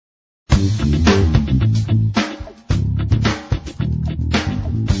I'm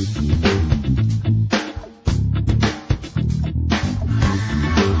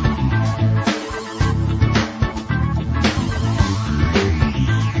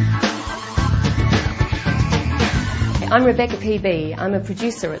Rebecca PB. I'm a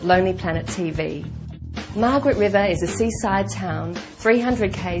producer at Lonely Planet TV. Margaret River is a seaside town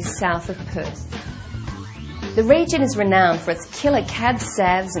 300 k's south of Perth. The region is renowned for its killer Cab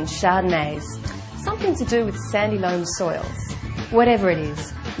Sauv and Chardonnays, something to do with sandy loam soils. Whatever it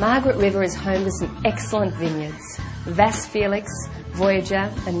is, Margaret River is home to some excellent vineyards, Vasse Felix,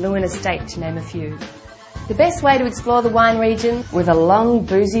 Voyager and Lewin Estate to name a few. The best way to explore the wine region? With a long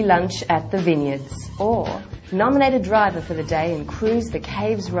boozy lunch at the vineyards, or nominate a driver for the day and cruise the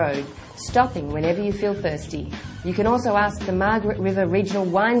Caves Road, stopping whenever you feel thirsty. You can also ask the Margaret River Regional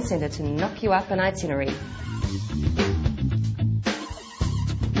Wine Centre to knock you up an itinerary.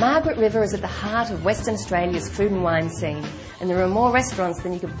 Margaret River is at the heart of Western Australia's food and wine scene, and there are more restaurants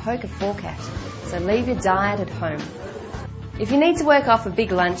than you can poke a fork at, so leave your diet at home. If you need to work off a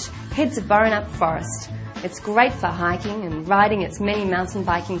big lunch, head to Burrup Forest. It's great for hiking and riding its many mountain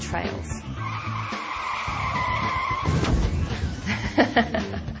biking trails.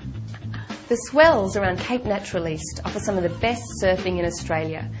 The swells around Cape Naturaliste offer some of the best surfing in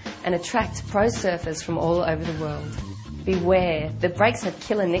Australia and attract pro surfers from all over the world. Beware, the breaks have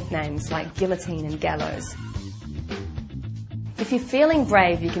killer nicknames like Guillotine and Gallows. If you're feeling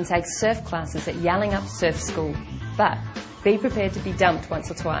brave, you can take surf classes at Yallingup Surf School, but be prepared to be dumped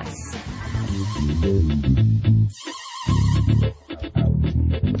once or twice.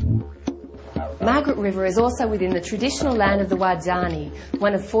 Margaret River is also within the traditional land of the Wadani,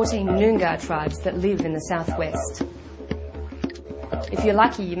 one of 14 Noongar tribes that live in the southwest. If you're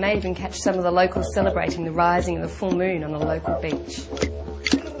lucky, you may even catch some of the locals celebrating the rising of the full moon on a local beach.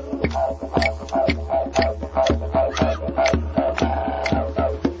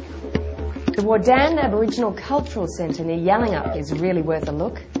 The Wardan Aboriginal Cultural Centre near Yallingup is really worth a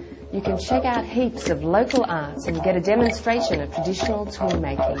look. You can check out heaps of local arts and get a demonstration of traditional tool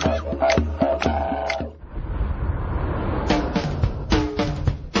making.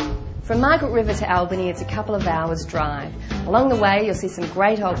 From Margaret River to Albany, it's a couple of hours' drive. Along the way, you'll see some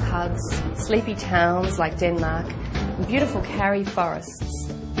great old pubs, sleepy towns like Denmark, and beautiful karri forests.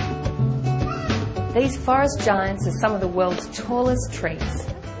 These forest giants are some of the world's tallest trees.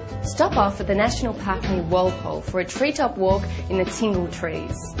 Stop off at the National Park near Walpole for a treetop walk in the Tingle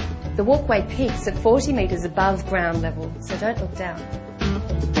trees. The walkway peaks at 40 metres above ground level, so don't look down.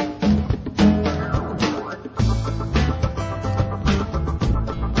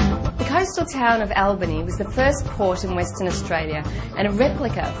 The coastal town of Albany was the first port in Western Australia, and a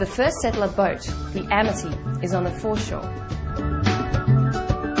replica of the first settler boat, the Amity, is on the foreshore.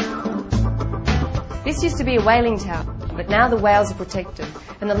 This used to be a whaling town, but now the whales are protected,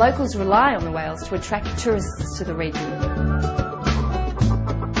 and the locals rely on the whales to attract tourists to the region.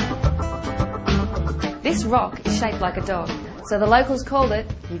 This rock is shaped like a dog, so the locals called it,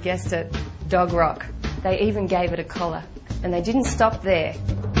 you guessed it, Dog Rock. They even gave it a collar, and they didn't stop there.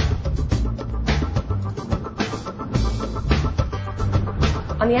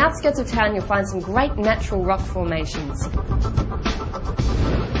 On the outskirts of town, you'll find some great natural rock formations.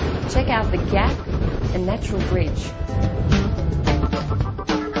 Check out the Gap and Natural Bridge.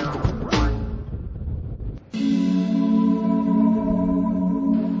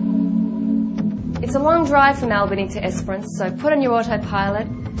 It's a long drive from Albany to Esperance, so put on your autopilot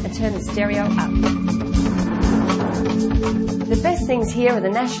and turn the stereo up. The best things here are the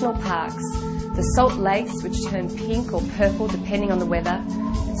national parks, the salt lakes which turn pink or purple depending on the weather.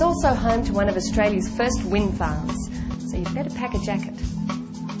 It's also home to one of Australia's first wind farms, so you'd better pack a jacket.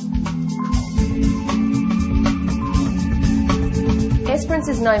 Esperance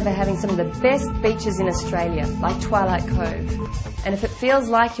is known for having some of the best beaches in Australia, like Twilight Cove. And if it feels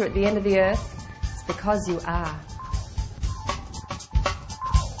like you're at the end of the earth, it's because you are.